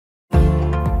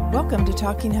Welcome to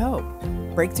Talking Hope,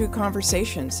 breakthrough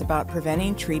conversations about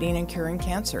preventing, treating, and curing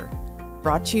cancer.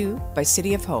 Brought to you by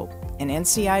City of Hope, an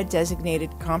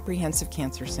NCI-designated comprehensive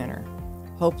cancer center.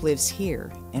 Hope lives here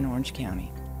in Orange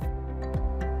County.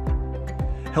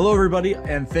 Hello, everybody,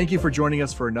 and thank you for joining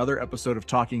us for another episode of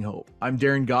Talking Hope. I'm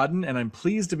Darren Godden, and I'm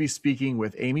pleased to be speaking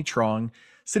with Amy Truong,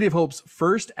 City of Hope's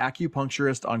first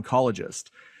acupuncturist oncologist.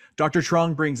 Dr.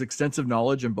 Truong brings extensive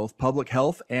knowledge in both public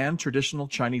health and traditional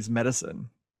Chinese medicine.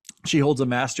 She holds a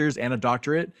master's and a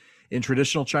doctorate in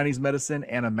traditional Chinese medicine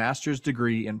and a master's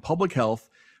degree in public health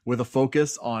with a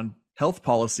focus on health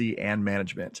policy and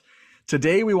management.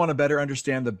 Today, we want to better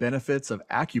understand the benefits of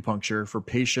acupuncture for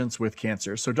patients with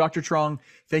cancer. So, Dr. Truong,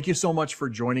 thank you so much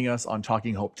for joining us on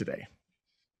Talking Hope today.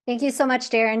 Thank you so much,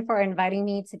 Darren, for inviting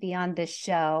me to be on this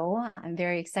show. I'm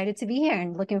very excited to be here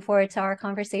and looking forward to our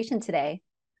conversation today.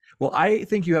 Well, I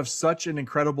think you have such an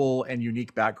incredible and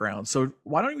unique background. So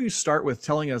why don't you start with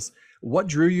telling us what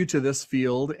drew you to this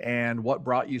field and what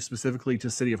brought you specifically to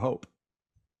City of Hope?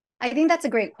 I think that's a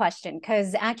great question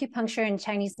because acupuncture and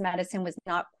Chinese medicine was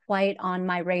not quite on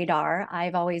my radar.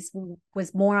 I've always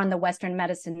was more on the Western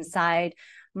medicine side.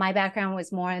 My background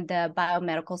was more on the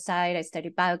biomedical side. I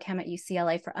studied biochem at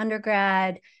UCLA for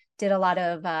undergrad, did a lot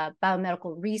of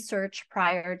biomedical research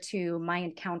prior to my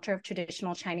encounter of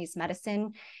traditional Chinese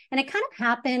medicine. And it kind of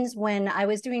happens when I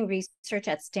was doing research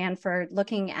at Stanford,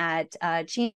 looking at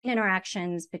gene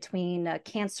interactions between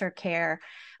cancer care,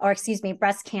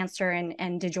 breast cancer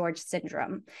and DiGeorge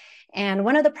syndrome. And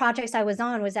one of the projects I was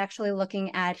on was actually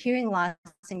looking at hearing loss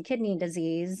and kidney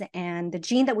disease. And the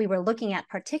gene that we were looking at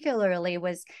particularly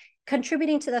was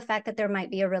contributing to the fact that there might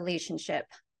be a relationship.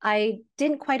 I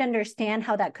didn't quite understand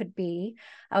how that could be.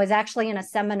 I was actually in a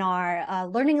seminar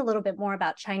learning a little bit more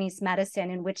about Chinese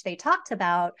medicine in which they talked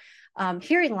about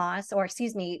hearing loss,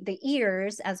 the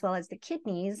ears as well as the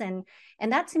kidneys. And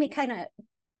that to me kind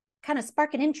of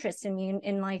spark an interest in me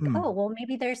in oh, well,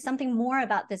 maybe there's something more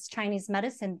about this Chinese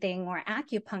medicine thing or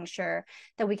acupuncture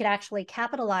that we could actually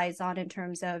capitalize on in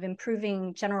terms of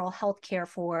improving general health care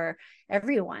for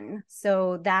everyone.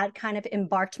 So that kind of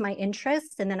embarked my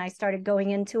interest. And then I started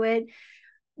going into it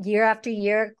year after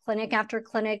year, clinic after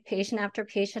clinic, patient after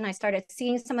patient. I started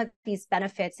seeing some of these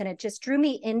benefits and it just drew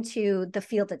me into the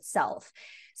field itself.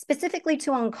 Specifically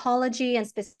to oncology and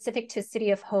specific to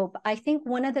City of Hope, I think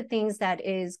one of the things that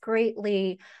is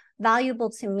greatly valuable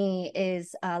to me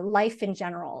is life in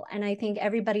general. And I think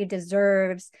everybody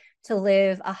deserves to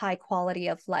live a high quality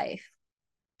of life.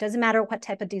 Doesn't matter what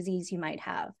type of disease you might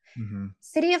have. Mm-hmm.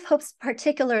 City of Hope,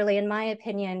 particularly, in my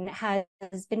opinion, has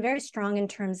been very strong in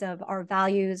terms of our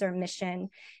values, our mission.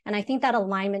 And I think that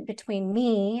alignment between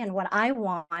me and what I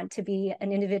want to be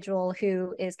an individual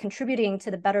who is contributing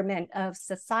to the betterment of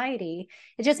society,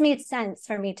 it just made sense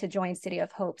for me to join City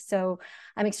of Hope. So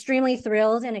I'm extremely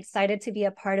thrilled and excited to be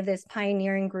a part of this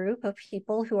pioneering group of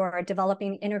people who are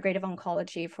developing integrative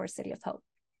oncology for City of Hope.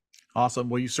 Awesome.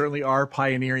 Well, you certainly are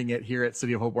pioneering it here at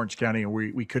City of Hope, Orange County, and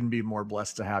we couldn't be more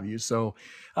blessed to have you. So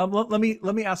let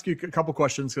me ask you a couple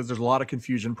questions because there's a lot of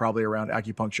confusion probably around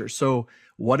acupuncture. So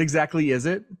what exactly is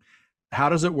it? How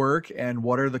does it work? And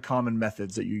what are the common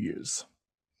methods that you use?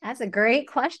 That's a great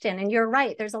question. And you're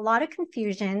right. There's a lot of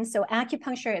confusion. So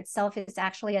acupuncture itself is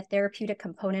actually a therapeutic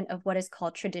component of what is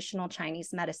called traditional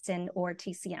Chinese medicine or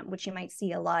T.C.M, which you might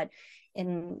see a lot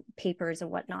in papers and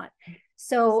whatnot.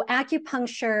 So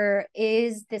acupuncture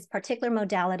is this particular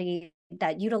modality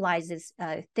that utilizes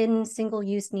thin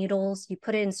single-use needles. You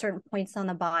put it in certain points on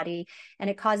the body and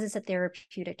it causes a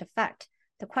therapeutic effect.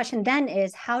 The question then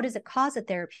is, how does it cause a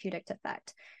therapeutic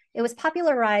effect? It was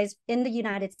popularized in the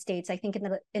United States, I think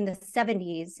in the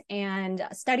 70s, and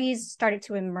studies started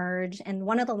to emerge. And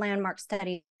one of the landmark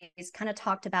studies kind of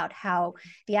talked about how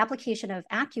the application of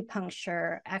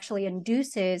acupuncture actually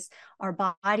induces our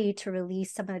body to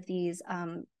release some of these,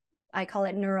 I call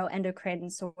it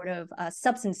neuroendocrine sort of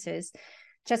substances.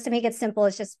 Just to make it simple,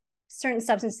 it's just certain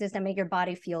substances that make your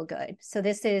body feel good. So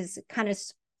this is kind of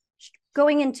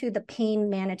going into the pain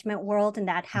management world, and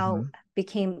that how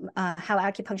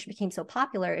acupuncture became so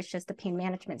popular is just the pain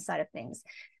management side of things.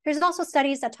 There's also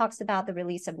studies that talks about the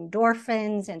release of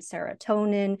endorphins and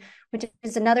serotonin, which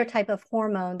is another type of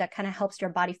hormone that kind of helps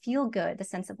your body feel good, the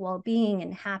sense of well-being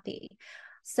and happy.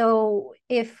 So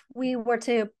if we were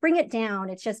to bring it down,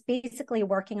 it's just basically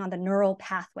working on the neural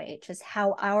pathway, just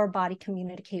how our body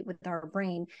communicate with our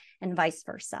brain and vice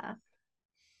versa.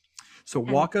 So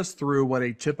walk us through what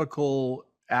a typical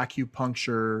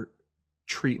acupuncture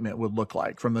treatment would look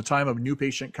like. From the time a new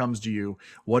patient comes to you,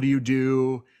 what do you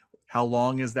do? How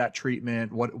long is that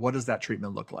treatment? What does that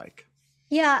treatment look like?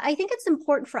 Yeah, I think it's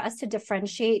important for us to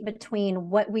differentiate between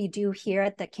what we do here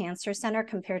at the Cancer Center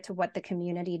compared to what the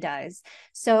community does.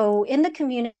 So in the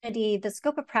community, the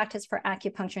scope of practice for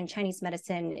acupuncture and Chinese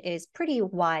medicine is pretty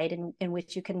wide, in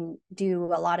which you can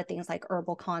do a lot of things like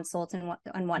herbal consults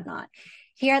and whatnot.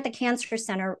 Here at the Cancer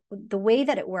Center, the way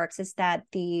that it works is that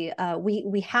we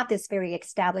have this very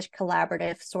established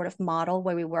collaborative sort of model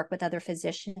where we work with other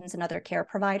physicians and other care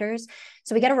providers.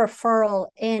 So we get a referral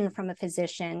in from a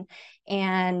physician,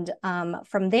 and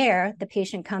from there, the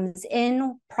patient comes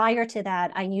in. Prior to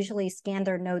that, I usually scan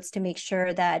their notes to make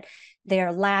sure that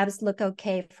their labs look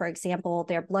okay. For example,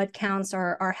 their blood counts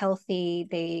are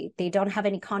healthy. They don't have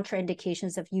any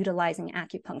contraindications of utilizing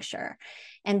acupuncture.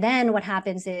 And then what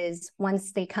happens is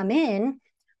once they come in,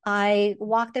 I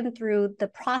walk them through the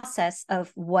process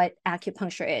of what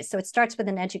acupuncture is. So it starts with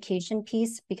an education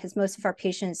piece because most of our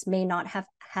patients may not have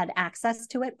had access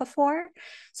to it before.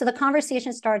 So the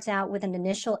conversation starts out with an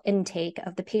initial intake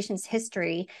of the patient's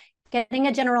history, getting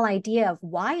a general idea of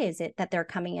why is it that they're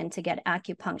coming in to get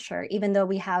acupuncture, even though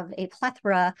we have a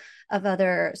plethora of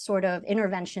other sort of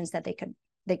interventions that they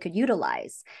could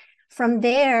utilize. From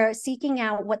there, seeking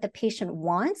out what the patient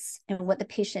wants and what the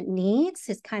patient needs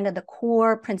is kind of the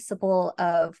core principle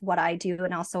of what I do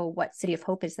and also what City of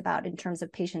Hope is about in terms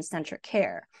of patient-centered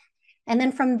care. And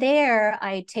then from there,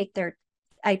 I take their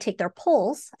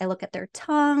pulse, I look at their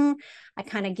tongue, I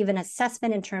kind of give an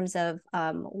assessment in terms of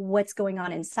what's going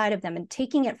on inside of them, and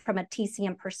taking it from a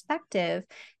T.C.M perspective,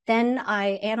 then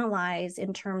I analyze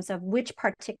in terms of which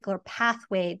particular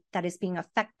pathway that is being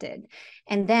affected.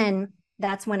 And then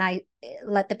that's when I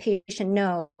let the patient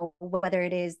know whether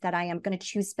it is that I am going to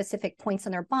choose specific points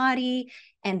on their body,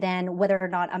 and then whether or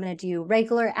not I'm going to do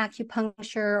regular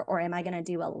acupuncture, or am I going to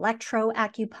do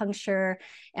electroacupuncture?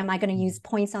 Am I going to use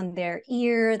points on their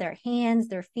ear, their hands,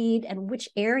 their feet, and which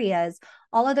areas?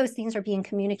 All of those things are being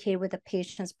communicated with the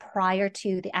patients prior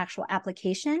to the actual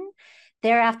application.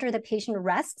 Thereafter, the patient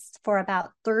rests for about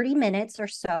 30 minutes or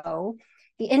so.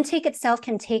 The intake itself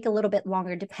can take a little bit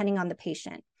longer depending on the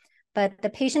patient. But the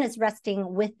patient is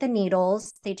resting with the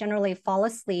needles. They generally fall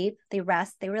asleep, they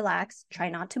rest, they relax, try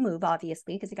not to move,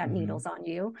 obviously, because you got needles on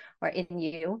you or in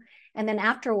you. And then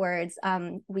afterwards,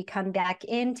 we come back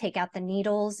in, take out the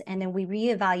needles, and then we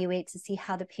reevaluate to see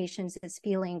how the patient is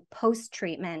feeling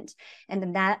post-treatment. And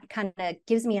then that kind of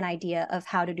gives me an idea of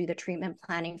how to do the treatment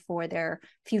planning for their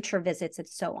future visits and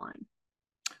so on.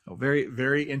 Oh, very,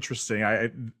 very interesting.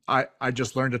 I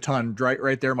just learned a ton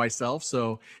right there myself.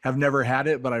 So have never had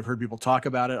it, but I've heard people talk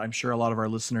about it. I'm sure a lot of our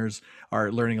listeners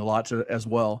are learning a lot as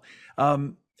well.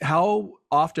 How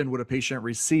often would a patient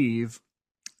receive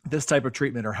this type of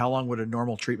treatment, or how long would a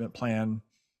normal treatment plan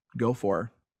go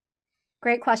for?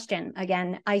 Great question.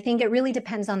 Again, I think it really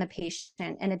depends on the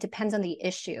patient and it depends on the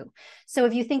issue. So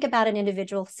if you think about an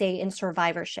individual, say in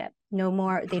survivorship, no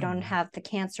more, they don't have the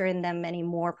cancer in them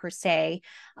anymore per se,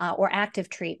 or active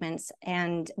treatments.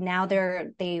 And now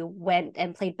they went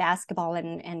and played basketball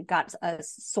and got a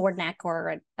sore neck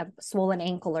or a swollen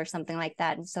ankle or something like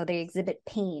that. And so they exhibit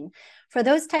pain. For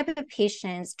those type of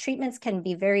patients, treatments can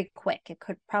be very quick. It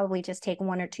could probably just take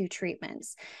 1 or 2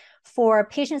 treatments. For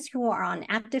patients who are on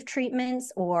active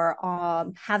treatments or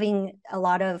having a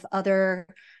lot of other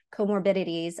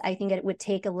comorbidities, I think it would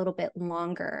take a little bit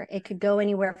longer. It could go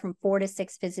anywhere from 4 to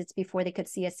 6 visits before they could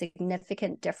see a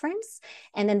significant difference.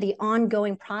 And then the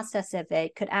ongoing process of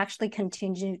it could actually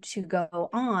continue to go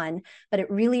on, but it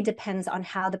really depends on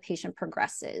how the patient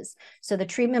progresses. So the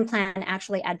treatment plan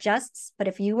actually adjusts, but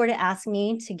if you were to ask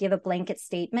me to give a blanket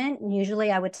statement,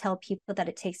 usually I would tell people that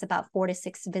it takes about 4 to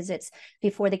 6 visits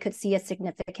before they could see a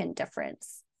significant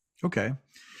difference. Okay.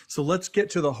 So let's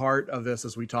get to the heart of this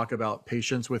as we talk about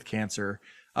patients with cancer.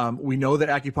 We know that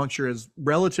acupuncture is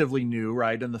relatively new,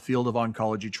 right, in the field of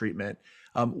oncology treatment.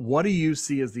 What do you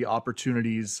see as the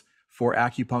opportunities for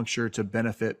acupuncture to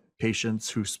benefit patients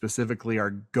who specifically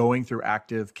are going through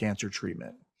active cancer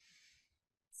treatment?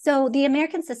 So the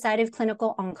American Society of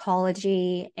Clinical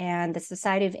Oncology and the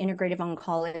Society of Integrative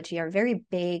Oncology are very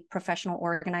big professional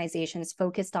organizations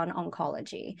focused on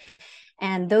oncology.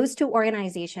 And those 2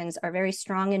 organizations are very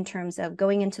strong in terms of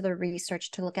going into the research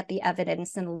to look at the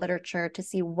evidence and the literature to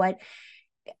see what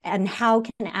and how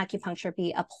can acupuncture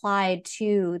be applied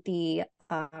to the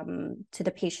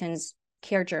patient's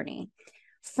care journey.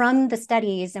 From the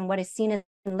studies and what is seen in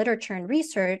literature and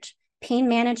research, pain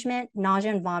management, nausea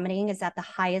and vomiting is at the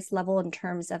highest level in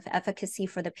terms of efficacy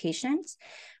for the patient.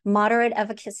 Moderate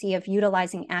efficacy of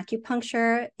utilizing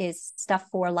acupuncture is stuff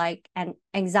for like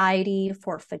anxiety,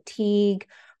 for fatigue,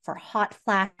 for hot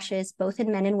flashes, both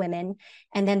in men and women.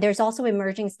 And then there's also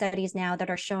emerging studies now that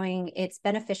are showing it's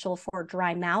beneficial for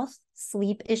dry mouth,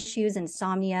 sleep issues,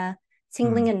 insomnia,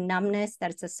 tingling and numbness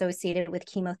that's associated with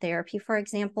chemotherapy, for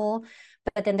example.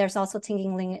 But then there's also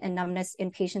tingling and numbness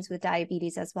in patients with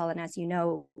diabetes as well. And as you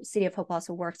know, City of Hope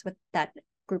also works with that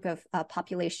group of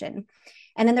population.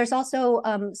 And then there's also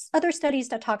other studies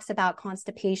that talks about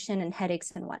constipation and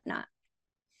headaches and whatnot.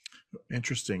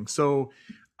 Interesting. So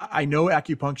I know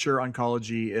acupuncture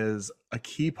oncology is a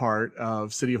key part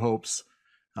of City of Hope's,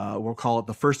 we'll call it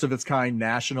the first of its kind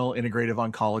national integrative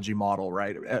oncology model,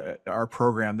 right? Our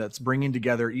program that's bringing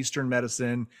together Eastern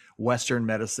medicine, Western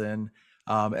medicine,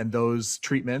 and those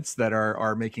treatments that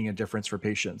are making a difference for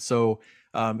patients. So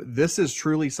this is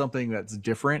truly something that's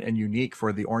different and unique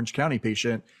for the Orange County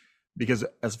patient, because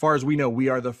as far as we know, we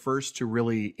are the first to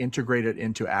really integrate it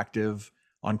into active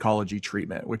oncology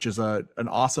treatment, which is an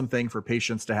awesome thing for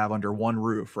patients to have under one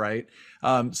roof, right?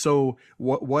 So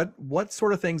what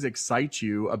sort of things excite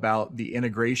you about the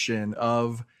integration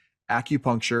of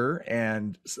acupuncture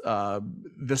and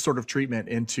this sort of treatment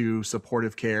into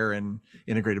supportive care and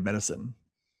integrative medicine?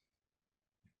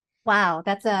 Wow,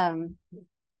 that's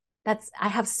I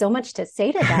have so much to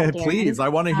say to that, Darren. Please, I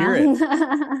want to hear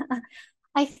it.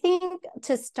 I think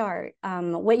to start,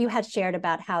 what you had shared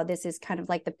about how this is kind of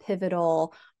like the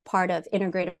pivotal part of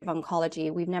integrative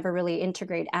oncology. We've never really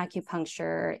integrated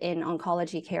acupuncture in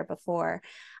oncology care before.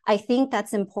 I think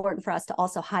that's important for us to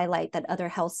also highlight that other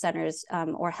health centers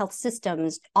or health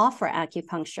systems offer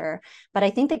acupuncture. But I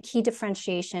think the key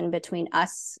differentiation between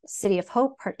us, City of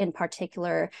Hope in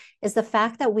particular, is the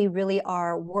fact that we really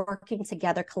are working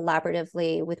together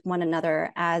collaboratively with one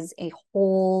another as a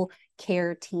whole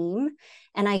care team.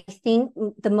 And I think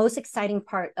the most exciting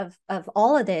part of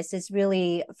all of this is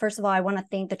really, first of all, I want to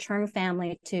thank the Truong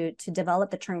family to develop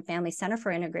the Truong Family Center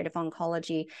for Integrative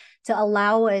Oncology to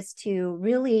allow us to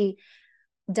really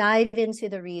dive into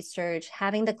the research,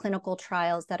 having the clinical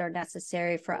trials that are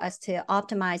necessary for us to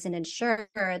optimize and ensure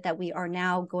that we are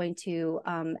now going to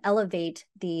elevate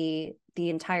the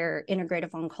entire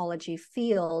integrative oncology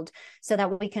field so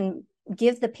that we can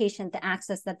give the patient the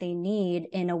access that they need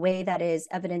in a way that is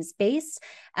evidence-based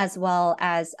as well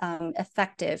as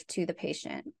effective to the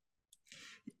patient.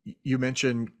 You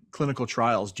mentioned clinical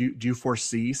trials. Do you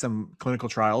foresee some clinical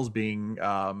trials being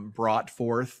brought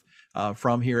forth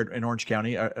from here in Orange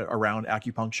County around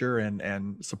acupuncture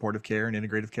and supportive care and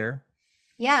integrative care?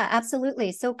 Yeah,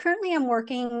 absolutely. So currently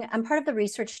I'm part of the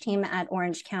research team at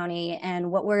Orange County, and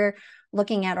what we're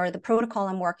looking at, or the protocol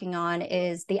I'm working on,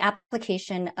 is the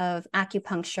application of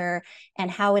acupuncture and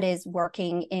how it is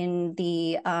working in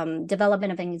the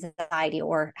development of anxiety,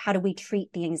 or how do we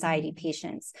treat the anxiety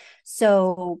patients.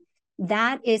 So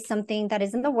that is something that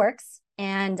is in the works.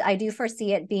 And I do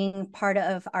foresee it being part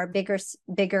of our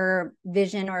bigger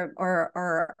vision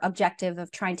or objective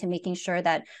of trying to making sure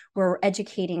that we're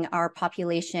educating our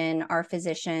population, our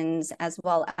physicians, as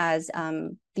well as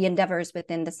the endeavors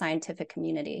within the scientific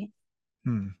community.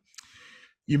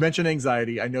 You mentioned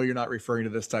anxiety. I know you're not referring to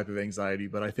this type of anxiety,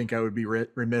 but I think I would be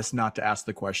remiss not to ask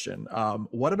the question.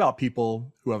 What about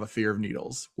people who have a fear of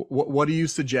needles? What do you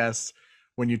suggest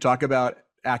when you talk about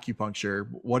acupuncture?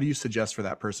 What do you suggest for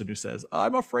that person who says,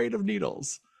 I'm afraid of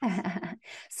needles?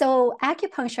 So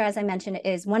acupuncture, as I mentioned,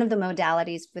 is one of the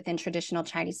modalities within traditional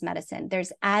Chinese medicine.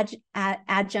 There's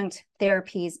adjunct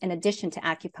therapies in addition to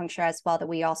acupuncture as well that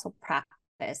we also practice.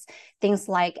 Things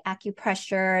like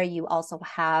acupressure, you also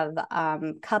have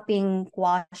cupping,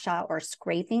 gua sha, or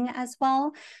scraping as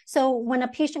well. So when a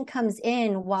patient comes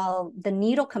in, while the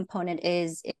needle component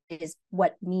is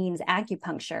what means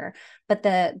acupuncture, but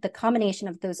the combination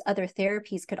of those other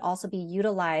therapies could also be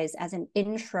utilized as an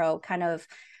intro kind of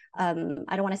I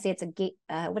don't want to say it's a gate,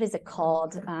 what is it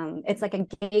called? It's like a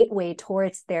gateway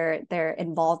towards their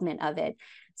involvement of it.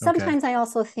 Sometimes I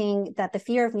also think that the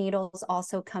fear of needles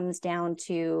also comes down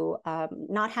to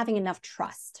not having enough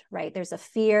trust, right? There's a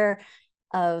fear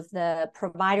of the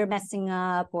provider messing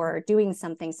up or doing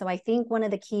something. So I think one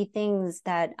of the key things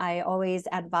that I always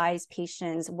advise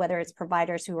patients, whether it's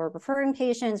providers who are referring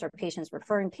patients or patients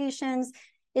referring patients,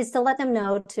 is to let them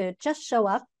know to just show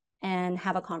up and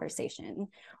have a conversation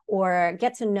or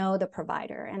get to know the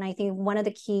provider. And I think one of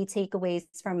the key takeaways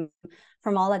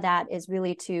from all of that is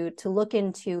really to look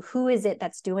into who is it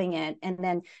that's doing it, and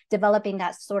then developing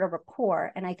that sort of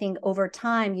rapport. And I think over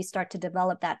time you start to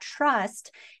develop that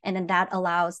trust, and then that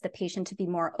allows the patient to be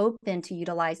more open to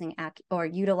utilizing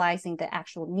the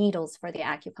actual needles for the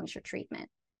acupuncture treatment.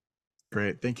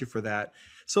 Great. Thank you for that.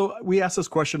 So we ask this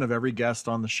question of every guest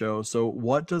on the show. So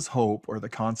what does hope, or the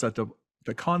concept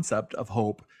of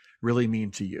hope, really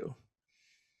mean to you?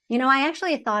 I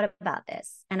actually thought about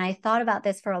this, and I thought about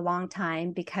this for a long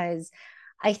time because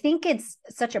I think it's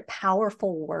such a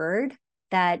powerful word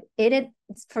that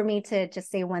for me to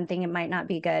just say one thing, it might not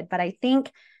be good. But I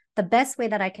think the best way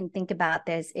that I can think about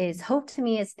this is hope to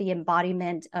me is the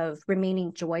embodiment of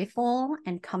remaining joyful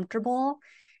and comfortable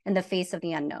in the face of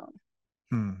the unknown.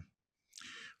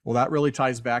 Well, that really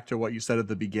ties back to what you said at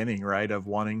the beginning, right? Of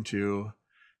wanting to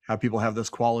have people have this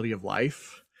quality of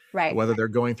life, right? Whether they're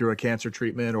going through a cancer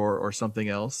treatment or something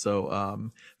else.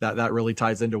 So that really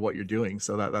ties into what you're doing.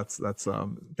 So that's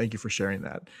thank you for sharing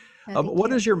that.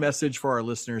 What is your message for our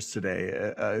listeners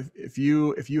today?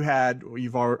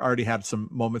 You've already had some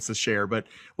moments to share, but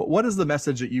what is the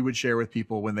message that you would share with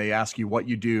people when they ask you what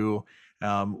you do?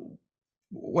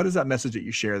 What is that message that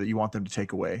you share that you want them to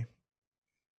take away?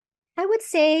 I would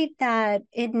say that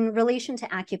in relation to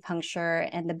acupuncture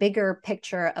and the bigger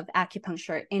picture of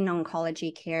acupuncture in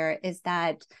oncology care is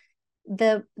that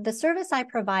the service I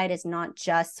provide is not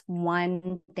just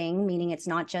one thing, meaning it's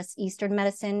not just Eastern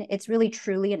medicine. It's really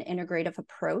truly an integrative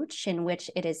approach in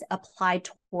which it is applied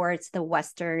towards the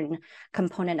Western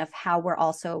component of how we're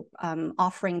also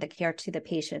offering the care to the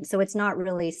patient. So it's not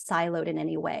really siloed in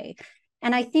any way.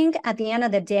 And I think at the end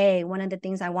of the day, one of the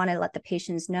things I want to let the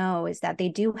patients know is that they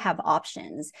do have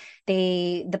options.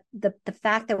 The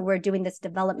fact that we're doing this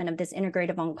development of this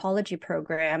integrative oncology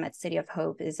program at City of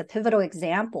Hope is a pivotal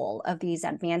example of these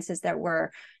advances that we're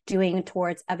doing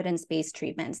towards evidence-based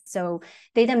treatments. So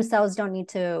they themselves don't need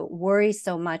to worry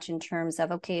so much in terms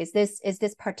of, okay, is this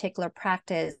particular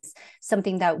practice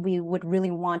something that we would really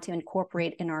want to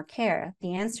incorporate in our care?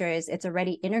 The answer is it's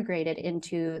already integrated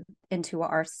into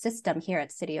our system here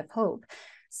at City of Hope.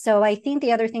 So I think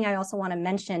the other thing I also want to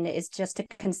mention is just to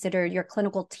consider your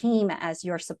clinical team as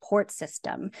your support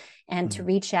system and to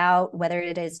reach out, whether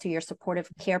it is to your supportive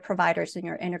care providers and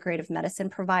your integrative medicine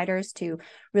providers, to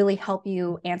really help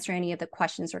you answer any of the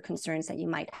questions or concerns that you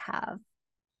might have.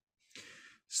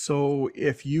 So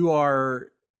if you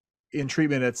are in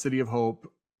treatment at City of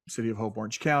Hope,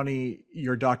 Orange County,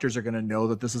 your doctors are going to know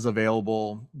that this is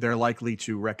available. They're likely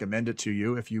to recommend it to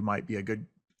you if you might be a good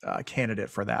candidate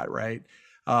for that, right?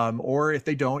 Or if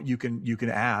they don't, you can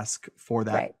ask for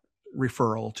that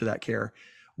referral to that care.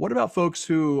 What about folks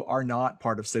who are not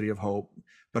part of City of Hope,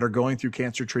 but are going through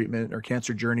cancer treatment or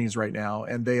cancer journeys right now,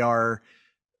 and they are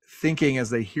thinking as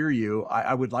they hear you,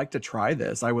 I would like to try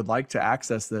this. I would like to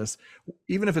access this,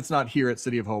 even if it's not here at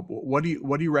City of Hope. What do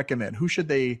you recommend?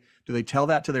 Do they tell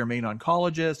that to their main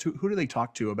oncologist? Who do they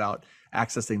talk to about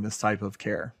accessing this type of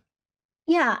care?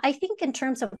 Yeah, I think in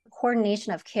terms of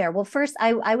coordination of care, well, first,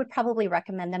 I would probably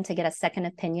recommend them to get a second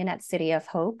opinion at City of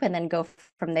Hope and then go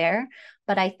from there.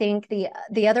 But I think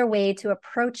the other way to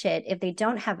approach it, if they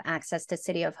don't have access to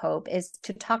City of Hope, is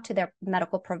to talk to their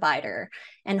medical provider.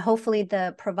 And hopefully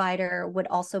the provider would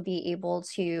also be able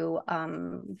to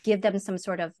give them some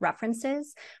sort of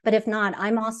references. But if not,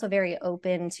 I'm also very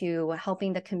open to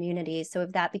helping the community. So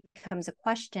if that becomes a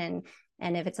question,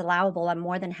 and if it's allowable, I'm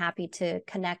more than happy to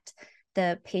connect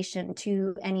the patient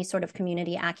to any sort of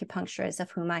community acupuncturist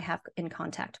of whom I have in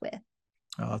contact with.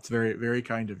 Oh, that's very, very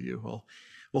kind of you.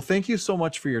 Well, thank you so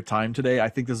much for your time today. I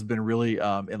think this has been really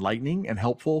enlightening and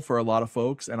helpful for a lot of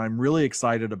folks. And I'm really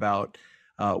excited about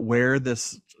where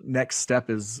this next step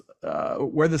is,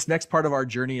 where this next part of our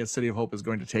journey at City of Hope is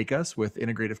going to take us with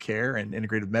integrative care and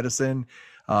integrative medicine.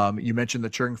 You mentioned the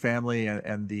Truong family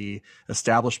and the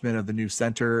establishment of the new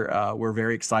center. We're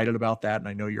very excited about that, and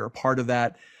I know you're a part of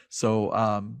that.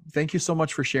 So thank you so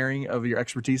much for sharing of your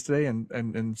expertise today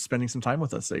and spending some time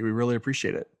with us today. We really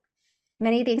appreciate it.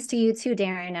 Many thanks to you too,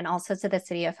 Darren, and also to the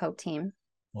City of Hope team.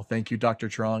 Well, thank you, Dr.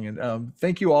 Truong. And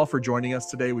thank you all for joining us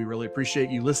today. We really appreciate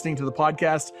you listening to the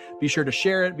podcast. Be sure to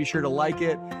share it, be sure to like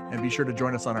it, and be sure to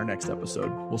join us on our next episode.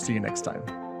 We'll see you next time.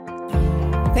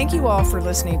 Thank you all for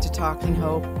listening to Talking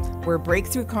Hope, where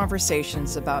breakthrough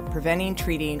conversations about preventing,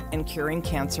 treating, and curing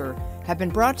cancer have been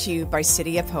brought to you by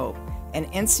City of Hope, an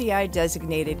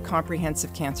NCI-designated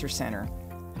comprehensive cancer center.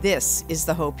 This is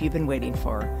the hope you've been waiting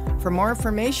for. For more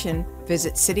information,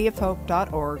 visit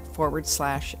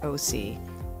cityofhope.org/OC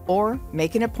or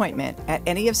make an appointment at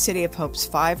any of City of Hope's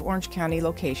 5 Orange County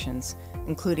locations,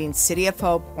 including City of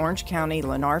Hope Orange County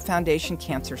Lennar Foundation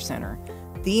Cancer Center,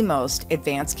 the most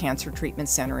advanced cancer treatment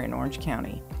center in Orange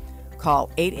County. Call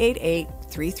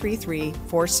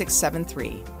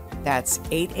 888-333-4673. That's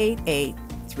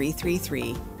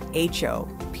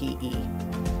 888-333-HOPE.